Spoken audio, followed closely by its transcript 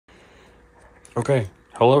Okay,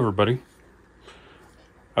 hello everybody.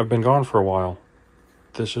 I've been gone for a while.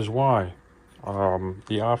 This is why.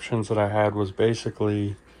 The options that I had was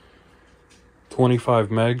basically 25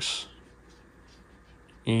 megs,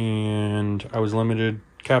 and I was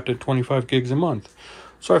capped at 25 gigs a month.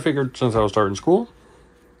 So I figured since I was starting school,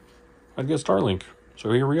 I'd get Starlink.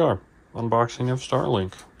 So here we are, unboxing of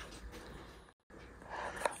Starlink.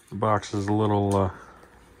 The box is a little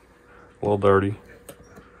dirty,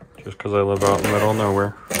 just because I live out in the middle of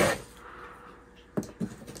nowhere.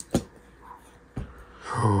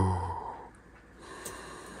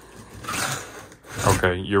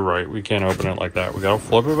 Okay, you're right. We can't open it like that. We gotta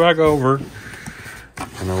flip it back over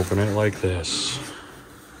and open it like this.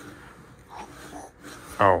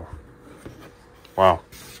 Oh. Wow.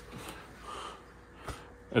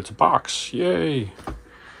 It's a box. Yay.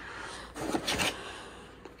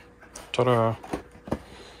 Ta-da.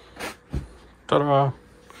 Ta-da.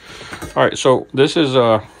 Alright, so this is,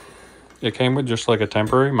 it came with just like a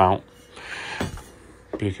temporary mount,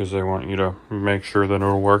 because they want you to make sure that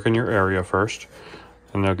it'll work in your area first.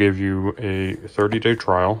 And they'll give you a 30-day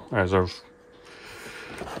trial as of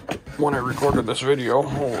when I recorded this video.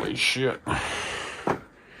 Holy shit.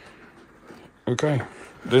 Okay.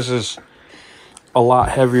 This is a lot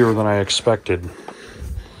heavier than I expected.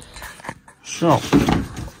 So,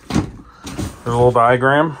 there's a little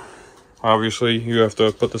diagram. Obviously, you have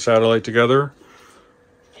to put the satellite together,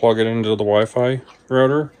 plug it into the Wi-Fi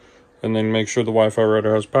router, and then make sure the Wi-Fi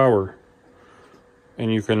router has power.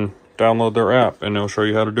 And you can download their app, and they'll show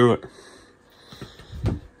you how to do it.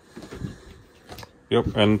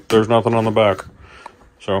 Yep, and there's nothing on the back.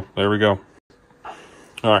 So, there we go.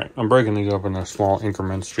 Alright, I'm breaking these up in small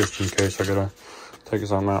increments just in case I gotta take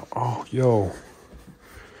something out. Oh, yo.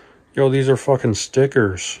 Yo, these are fucking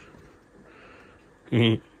stickers.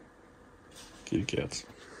 Kitty cats.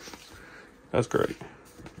 That's great.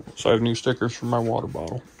 So I have new stickers for my water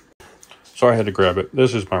bottle. So I had to grab it.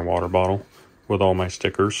 This is my water bottle with all my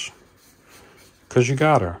stickers. Because you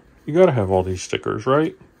gotta have all these stickers,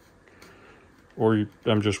 right? Or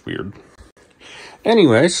I'm just weird.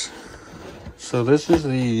 Anyways, so this is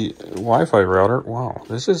the Wi-Fi router. Wow,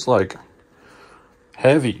 this is like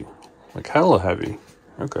heavy, like hella heavy.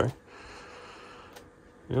 Okay.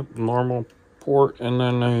 Yep, normal port, and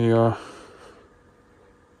then a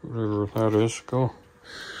whatever that is.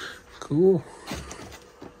 Cool.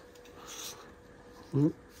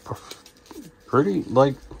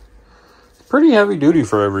 Pretty heavy duty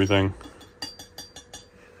for everything.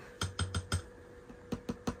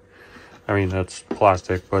 I mean, that's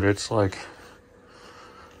plastic, but it's like,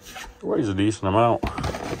 it weighs a decent amount.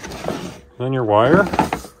 Then your wire,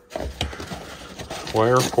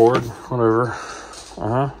 cord, whatever.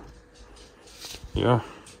 Yeah.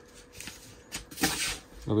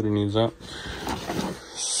 Nobody needs that.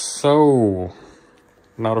 So,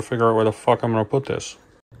 now to figure out where the fuck I'm gonna put this.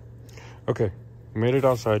 Okay, made it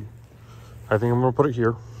outside. I think I'm gonna put it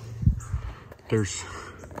here. There's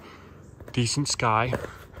decent sky.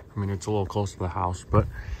 I mean, it's a little close to the house, but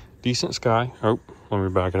decent sky. Oh, let me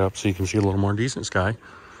back it up so you can see a little more decent sky.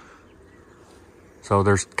 So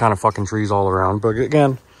there's kind of fucking trees all around, but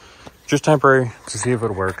again, just temporary to see if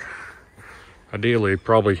it'll work. Ideally,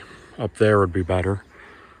 probably up there would be better.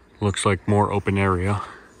 Looks like more open area.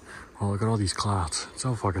 Oh, look at all these clouds. It's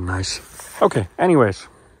so fucking nice. Okay, anyways.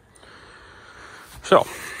 So,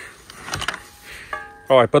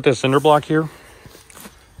 I put this cinder block here.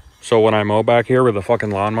 So when I mow back here with a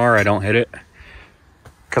fucking lawnmower, I don't hit it.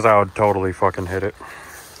 Because I would totally fucking hit it.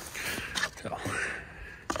 So.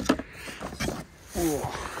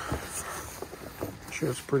 Whoa.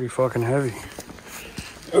 Shit's pretty fucking heavy.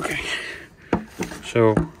 Okay.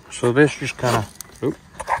 So this just kind of, oop,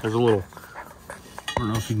 there's a little, I don't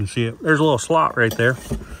know if you can see it. There's a little slot right there.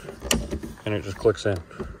 And it just clicks in.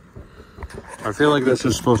 I feel like this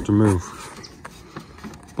is supposed to move.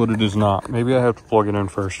 But it is not. Maybe I have to plug it in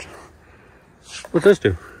first. What's this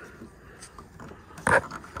do?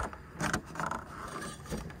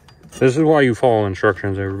 This is why you follow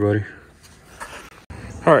instructions, everybody.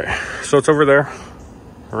 Alright, so it's over there.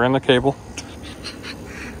 I ran the cable.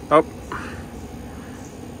 Up.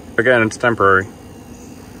 Again, it's temporary.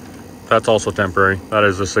 That's also temporary. That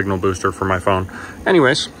is a signal booster for my phone.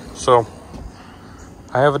 Anyways, so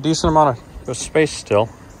I have a decent amount of space still.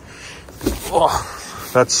 Oh,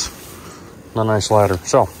 that's a nice ladder.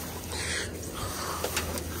 So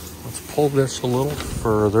let's pull this a little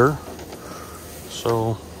further.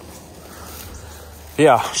 So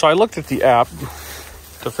yeah, so I looked at the app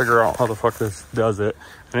to figure out how the fuck this does it,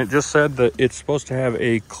 and it just said that it's supposed to have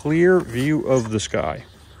a clear view of the sky.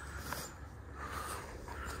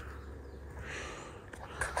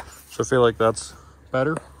 So I feel like that's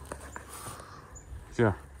better.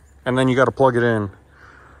 Yeah. And then you got to plug it in.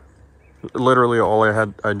 Literally all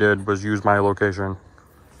I did was use my location.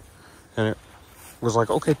 And it was like,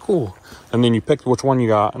 okay, cool. And then you picked which one you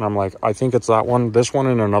got. And I'm like, I think it's that one. This one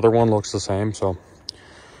and another one looks the same. So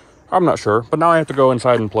I'm not sure. But now I have to go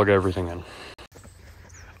inside and plug everything in.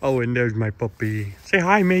 Oh, and there's my puppy. Say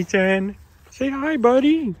hi, Mason. Say hi,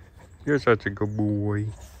 buddy. You're such a good boy.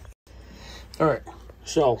 All right.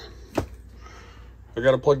 So I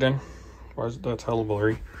got it plugged in. Why is that's hella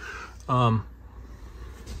blurry? I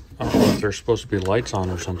don't know if there's supposed to be lights on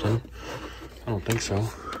or something. I don't think so.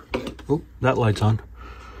 Oh, that light's on.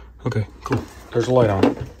 Okay, cool. There's a light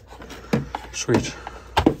on. Sweet.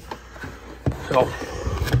 So,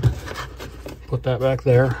 put that back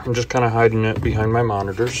there. I'm just kind of hiding it behind my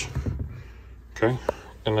monitors. Okay,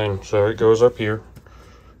 and then so it goes up here.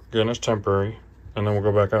 Again, it's temporary. And then we'll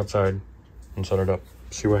go back outside and set it up.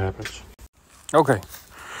 See what happens. Okay,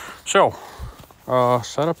 so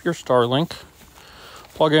set up your Starlink.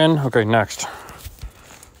 Plug in. Okay, next.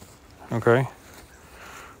 Okay.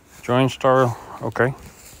 Join Star. Okay.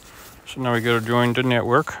 So now we go to join the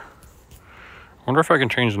network. Wonder if I can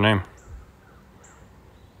change the name.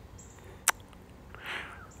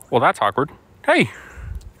 Well, that's awkward. Hey,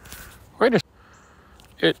 wait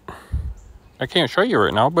a. I can't show you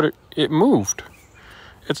right now, but it moved.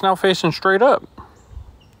 It's now facing straight up.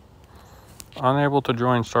 Unable to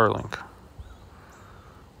join Starlink.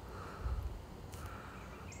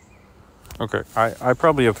 Okay, I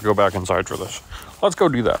probably have to go back inside for this. Let's go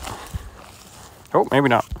do that. Oh, maybe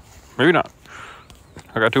not. Maybe not.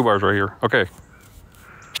 I got 2 bars right here. Okay.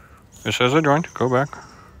 It says I joined. Go back.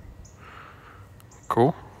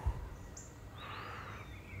 Cool.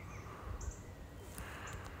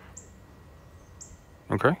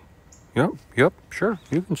 Okay. Yep, sure.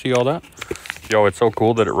 You can see all that. Yo, it's so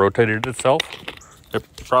cool that it rotated itself.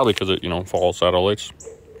 Probably because it, follows satellites.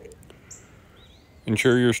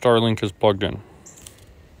 Ensure your Starlink is plugged in.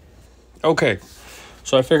 Okay.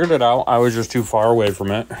 So I figured it out. I was just too far away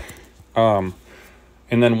from it. And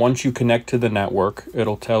then once you connect to the network,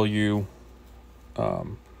 it'll tell you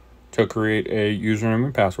to create a username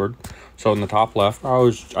and password. So in the top left,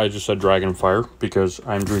 I just said Dragonfire because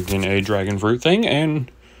I'm drinking a dragon fruit thing,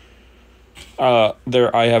 and I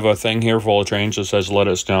have a thing here full of trains that says let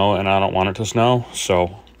it snow, and I don't want it to snow,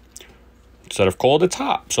 so instead of cold, it's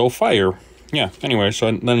hot, so fire. Yeah, anyway,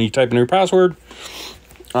 so then you type in your password.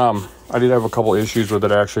 I did have a couple issues with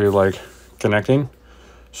it actually connecting,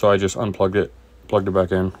 so I just unplugged it, plugged it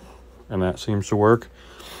back in, and that seems to work.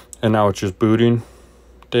 And now it's just booting.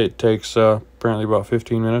 It takes apparently about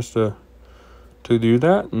 15 minutes to do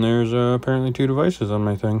that, and there's apparently 2 devices on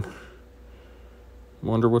my thing.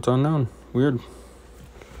 Wonder what's unknown. Weird.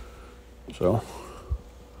 So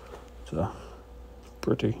it's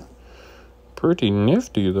pretty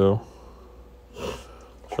nifty though.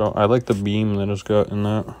 So I like the beam that it's got in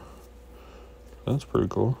that. That's pretty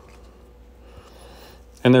cool.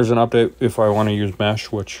 And there's an update if I want to use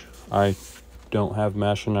mesh, which I don't have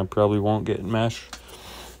mesh, and I probably won't get mesh.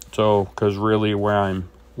 So, because really where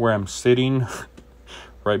I'm sitting,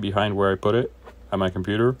 right behind where I put it at my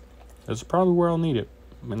computer, is probably where I'll need it.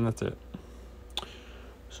 I mean, that's it.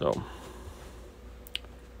 So,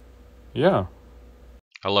 yeah.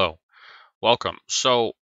 Hello. Welcome.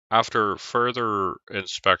 So, after further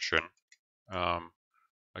inspection, I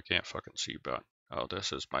can't fucking see, but oh,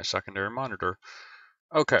 this is my secondary monitor.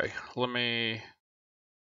 Okay, let me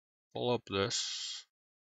pull up this.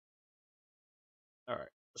 All right.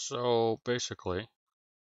 So basically,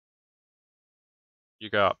 you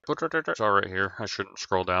got it's all right here. I shouldn't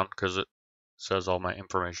scroll down because it says all my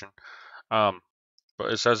information. But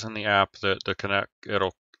it says in the app that the connect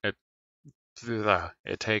it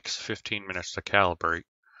takes 15 minutes to calibrate,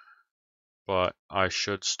 but I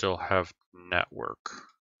should still have network.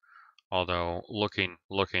 Although looking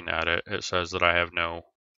at it, it says that I have no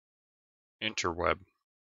interweb.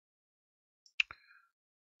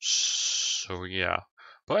 So yeah.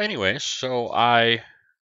 But anyway, so I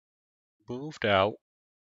moved out,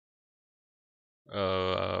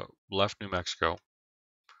 left New Mexico,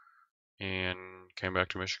 and came back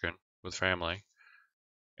to Michigan with family.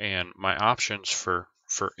 And my options for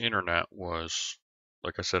internet was,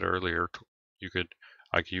 like I said earlier, you could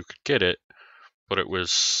get it, but it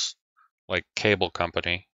was like cable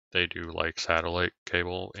company. They do like satellite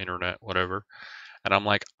cable, internet, whatever. And I'm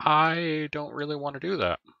like, I don't really want to do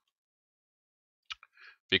that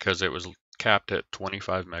because it was capped at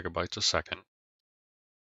 25 megabytes a second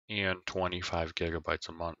and 25 gigabytes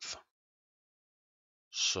a month.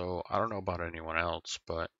 So I don't know about anyone else,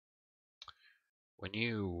 but when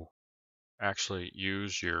you actually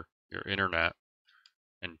use your internet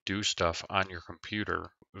and do stuff on your computer,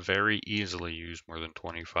 very easily use more than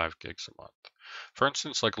 25 gigs a month. For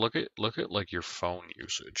instance, like look at like your phone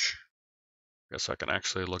usage. Guess I can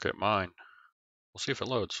actually look at mine. We'll see if it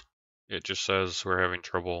loads. It just says we're having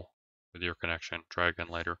trouble with your connection. Try again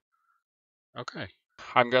later. Okay.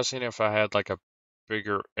 I'm guessing if I had like a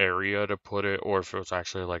bigger area to put it, or if it was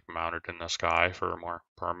actually like mounted in the sky for a more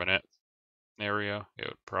permanent area, it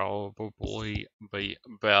would probably be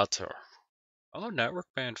better. Oh, network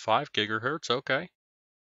band 5 gigahertz. Okay.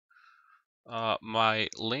 My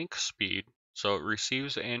link speed, so it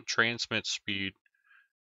receives and transmits speed,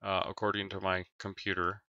 according to my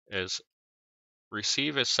computer, is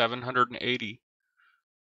receive is 780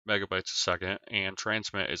 megabytes a second, and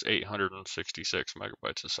transmit is 866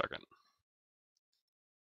 megabytes a second.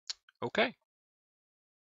 Okay,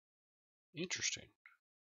 interesting.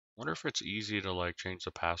 Wonder if it's easy to like change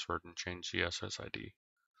the password and change the SSID.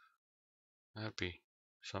 That'd be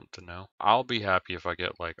something to know. I'll be happy if I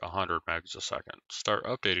get like 100 megs a second. Start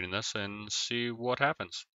updating this and see what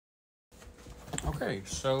happens. Okay,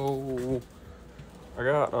 so I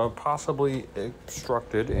got a possibly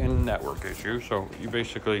obstructed in network issue. So you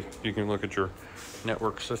can look at your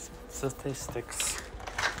network statistics.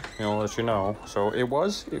 It'll let you know. So it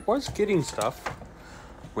was getting stuff.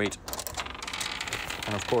 Wait,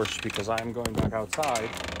 and of course, because I'm going back outside,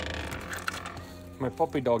 my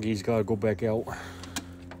puppy doggy's gotta go back out.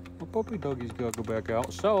 My puppy doggy's gotta go back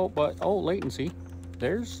out. So, but latency.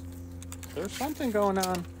 There's something going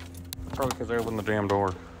on. Probably because I opened the damn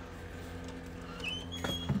door.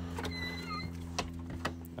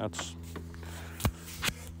 That's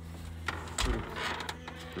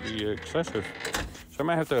pretty excessive. So I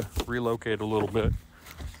might have to relocate a little bit,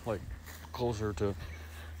 like closer to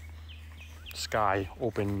sky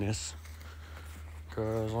openness.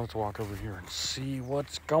 Cause let's walk over here and see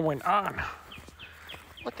what's going on.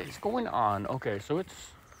 What is going on? Okay, so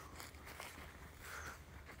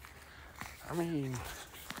I mean,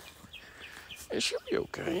 it should be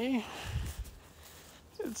okay.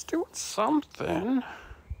 It's doing something.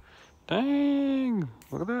 Dang,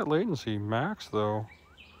 look at that latency. Max though.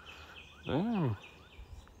 Damn.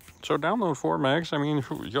 So download 4 megs. I mean,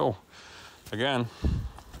 yo, again.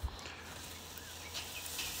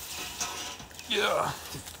 Yeah,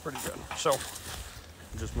 pretty good. So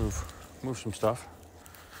just move some stuff.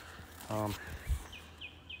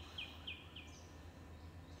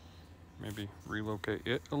 Maybe relocate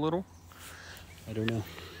it a little. I don't know.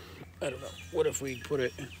 What if we put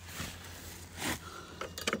it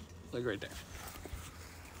like right there?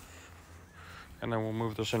 And then we'll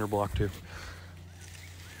move the center block too.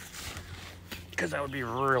 Because that would be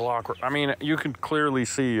real awkward. I mean, you can clearly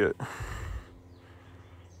see it.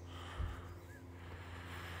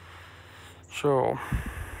 So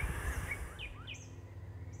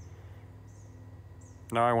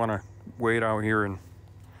now I want to wait out here and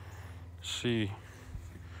see.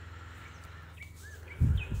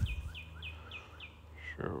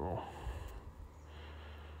 So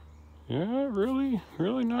yeah, really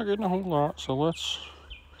not getting a whole lot. So let's,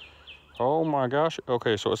 oh my gosh.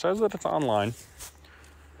 Okay, so it says that it's online.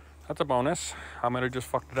 That's a bonus. I might have just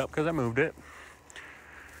fucked it up because I moved it.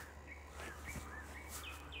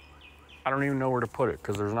 I don't even know where to put it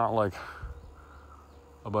because there's not like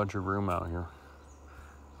a bunch of room out here.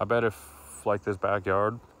 I bet if like this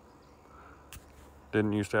backyard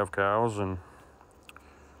didn't used to have cows and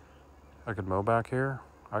I could mow back here,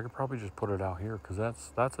 I could probably just put it out here because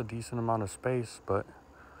that's a decent amount of space, but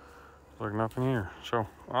there's like nothing here. So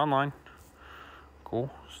online,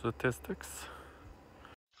 cool statistics.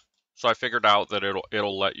 So I figured out that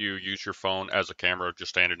it'll let you use your phone as a camera, just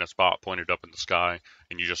stand in a spot pointed up in the sky,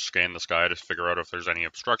 and you just scan the sky to figure out if there's any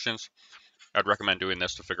obstructions. I'd recommend doing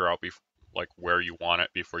this to figure out like where you want it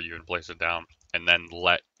before you even place it down, and then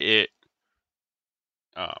let it.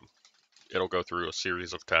 It'll go through a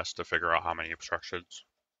series of tests to figure out how many obstructions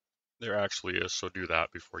there actually is. So do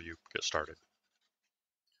that before you get started.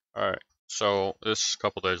 All right. So this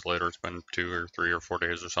couple days later, it's been 2 or 3 or 4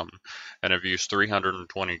 days or something, and I've used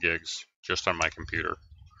 320 gigs just on my computer.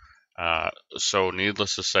 So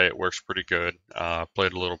needless to say, it works pretty good.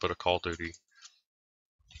 Played a little bit of Call of Duty.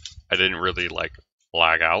 I didn't really like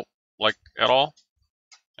lag out like at all.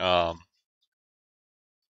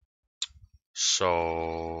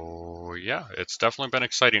 So yeah, it's definitely been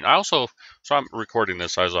exciting. So I'm recording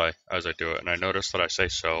this as I do it, and I noticed that I say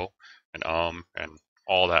so and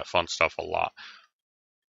all that fun stuff a lot.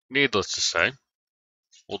 Needless to say,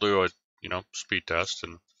 we'll do a speed test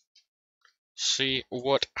and see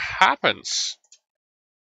what happens.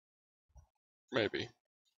 Maybe.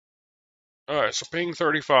 Alright, so ping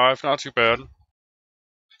 35, not too bad.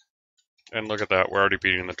 And look at that, we're already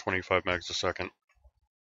beating the 25 megs a second.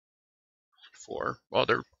 For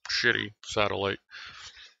other shitty satellite.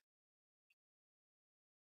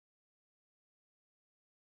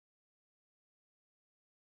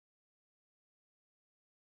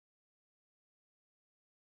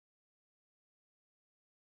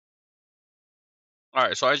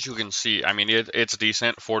 Alright, so as you can see, I mean, it's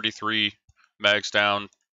decent. 43 megs down,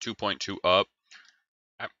 2.2 up.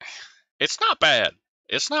 It's not bad.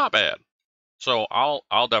 It's not bad. So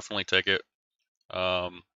I'll definitely take it.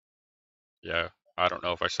 Yeah, I don't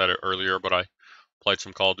know if I said it earlier, but I played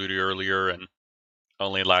some Call of Duty earlier and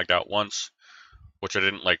only lagged out once, which I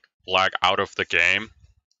didn't like lag out of the game.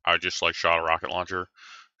 I just like shot a rocket launcher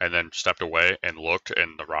and then stepped away and looked,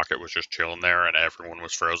 and the rocket was just chilling there, and everyone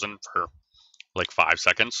was frozen for like 5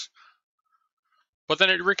 seconds. But then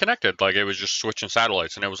it reconnected, like it was just switching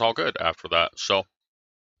satellites, and it was all good after that. So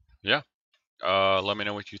yeah, let me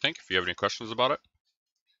know what you think. If you have any questions about it,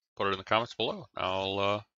 put it in the comments below.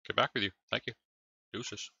 I'll get back with you. Thank you.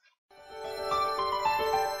 Deuces.